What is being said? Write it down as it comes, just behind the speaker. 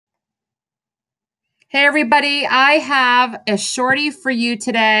Hey, everybody, I have a shorty for you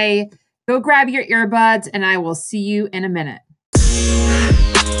today. Go grab your earbuds, and I will see you in a minute.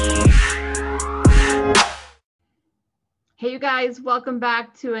 Hey, you guys, welcome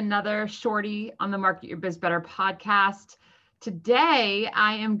back to another shorty on the Market Your Biz Better podcast. Today,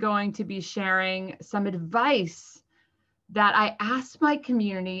 I am going to be sharing some advice that I asked my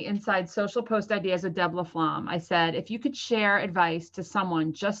community inside Social Post Ideas with Deb LaFlamme. I said, if you could share advice to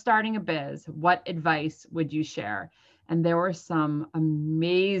someone just starting a biz, what advice would you share? And there were some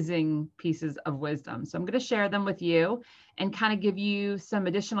amazing pieces of wisdom. So I'm going to share them with you and kind of give you some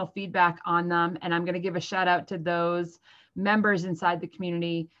additional feedback on them. And I'm going to give a shout out to those members inside the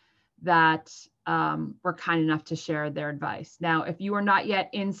community that were kind enough to share their advice. Now, if you are not yet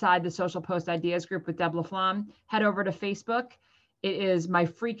inside the Social Post Ideas group with Deb LaFlamme, head over to Facebook. It is my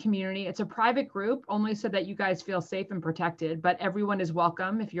free community. It's a private group only so that you guys feel safe and protected, but everyone is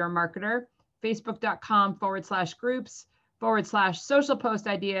welcome if you're a marketer. Facebook.com/groups/Social Post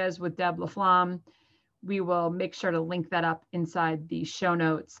Ideas with Deb LaFlamme. We will make sure to link that up inside the show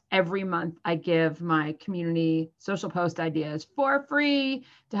notes. Every month, I give my community social post ideas for free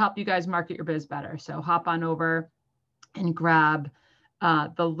to help you guys market your biz better. So hop on over and grab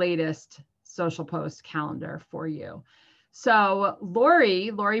the latest social post calendar for you. So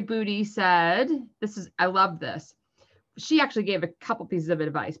Lori Booty said, I love this. She actually gave a couple pieces of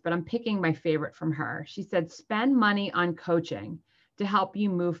advice, but I'm picking my favorite from her. She said, spend money on coaching to help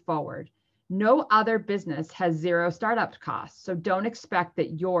you move forward. No other business has zero startup costs. So don't expect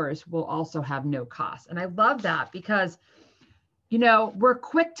that yours will also have no costs. And I love that because, we're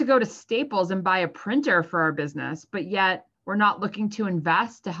quick to go to Staples and buy a printer for our business, but yet we're not looking to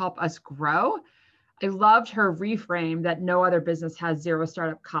invest to help us grow. I loved her reframe that no other business has zero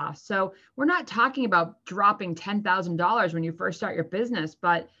startup costs. So we're not talking about dropping $10,000 when you first start your business,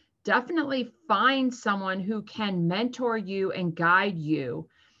 but definitely find someone who can mentor you and guide you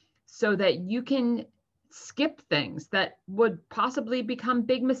so that you can skip things that would possibly become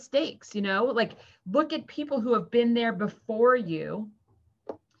big mistakes, like look at people who have been there before you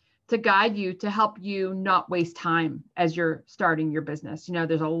to guide you, to help you not waste time as you're starting your business.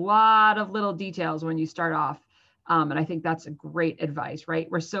 There's a lot of little details when you start off. And I think that's a great advice, right?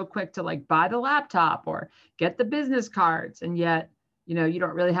 We're so quick to buy the laptop or get the business cards. And yet, you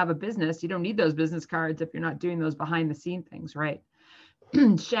don't really have a business. You don't need those business cards if you're not doing those behind the scene things, right?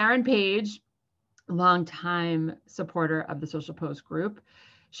 Sharon Page, longtime supporter of the Social Post group.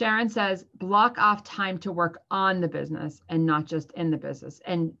 Sharon says, block off time to work on the business and not just in the business.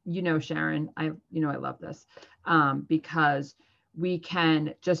 And Sharon, I love this because we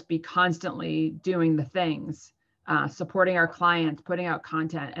can just be constantly doing the things, supporting our clients, putting out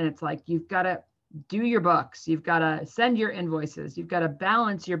content. And it's like, you've got to do your books. You've got to send your invoices. You've got to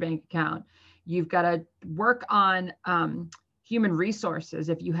balance your bank account. You've got to work on human resources.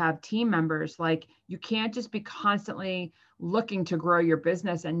 If you have team members, you can't just be constantly looking to grow your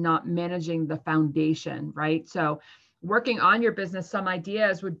business and not managing the foundation, right? So working on your business, some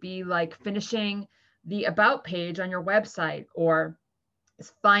ideas would be like finishing the about page on your website, or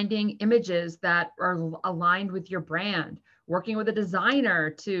finding images that are aligned with your brand, working with a designer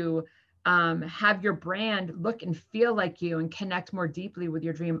to have your brand look and feel like you and connect more deeply with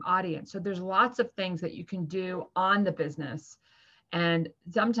your dream audience. So there's lots of things that you can do on the business. And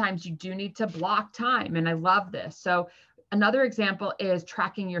sometimes you do need to block time. And I love this. So another example is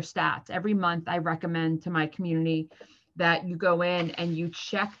tracking your stats. Every month, I recommend to my community that you go in and you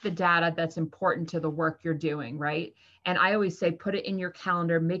check the data that's important to the work you're doing, right? And I always say, put it in your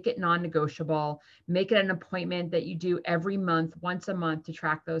calendar, make it non-negotiable, make it an appointment that you do every month, once a month, to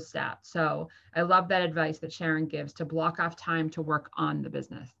track those stats. So I love that advice that Sharon gives, to block off time to work on the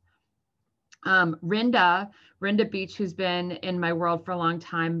business. Rinda Beach, who's been in my world for a long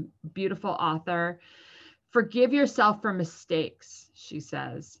time, beautiful author. Forgive yourself for mistakes, she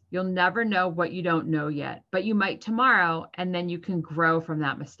says. You'll never know what you don't know yet, but you might tomorrow, and then you can grow from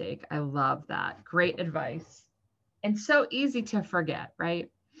that mistake. I love that. Great advice. And so easy to forget,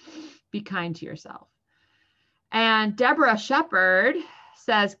 right? Be kind to yourself. And Deborah Shepard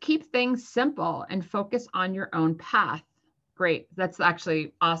says, keep things simple and focus on your own path. Great. That's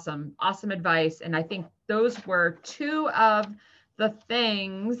actually awesome. Awesome advice. And I think those were two of the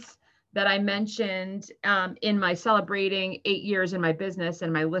things that I mentioned in my celebrating 8 years in my business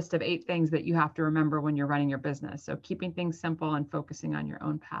and my list of 8 things that you have to remember when you're running your business. So keeping things simple and focusing on your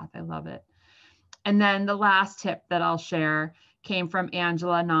own path. I love it. And then the last tip that I'll share came from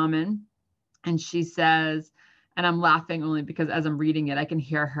Angela Nauman. And she says, and I'm laughing only because as I'm reading it, I can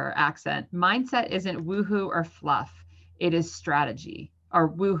hear her accent. Mindset isn't woohoo or fluff. It is strategy. or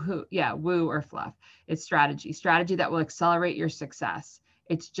woo or fluff. It's strategy that will accelerate your success.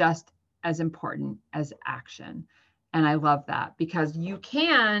 It's just as important as action. And I love that, because you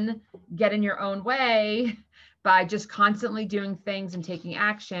can get in your own way by just constantly doing things and taking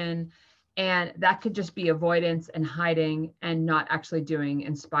action. And that could just be avoidance and hiding and not actually doing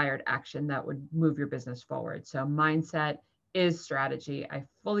inspired action that would move your business forward. So mindset is strategy. I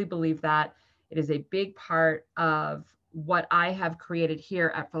fully believe that. It is a big part of what I have created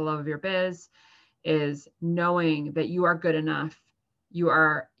here at For the Love of Your Biz, is knowing that you are good enough. You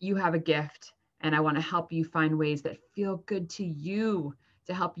have a gift, and I want to help you find ways that feel good to you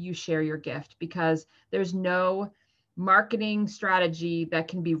to help you share your gift, because there's no marketing strategy that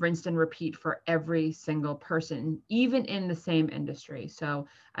can be rinsed and repeat for every single person, even in the same industry. So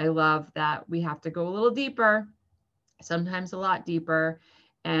I love that we have to go a little deeper, sometimes a lot deeper,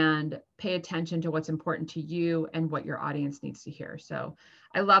 and pay attention to what's important to you and what your audience needs to hear. So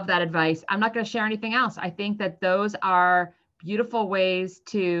I love that advice. I'm not going to share anything else. I think that those are beautiful ways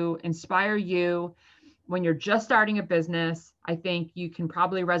to inspire you when you're just starting a business. I think you can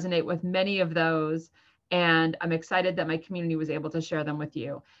probably resonate with many of those. And I'm excited that my community was able to share them with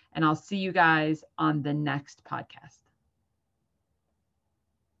you. And I'll see you guys on the next podcast.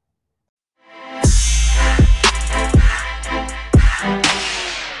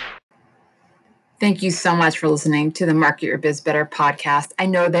 Thank you so much for listening to the Market Your Biz Better podcast. I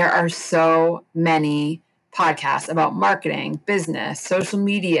know there are so many podcasts about marketing, business, social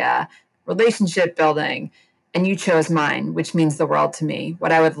media, relationship building, and you chose mine, which means the world to me.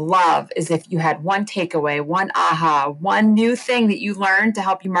 What I would love is if you had one takeaway, one aha, one new thing that you learned to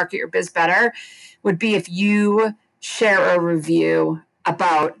help you market your biz better, would be if you share a review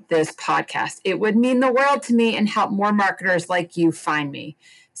about this podcast. It would mean the world to me and help more marketers like you find me.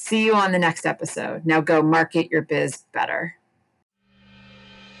 See you on the next episode. Now go market your biz better.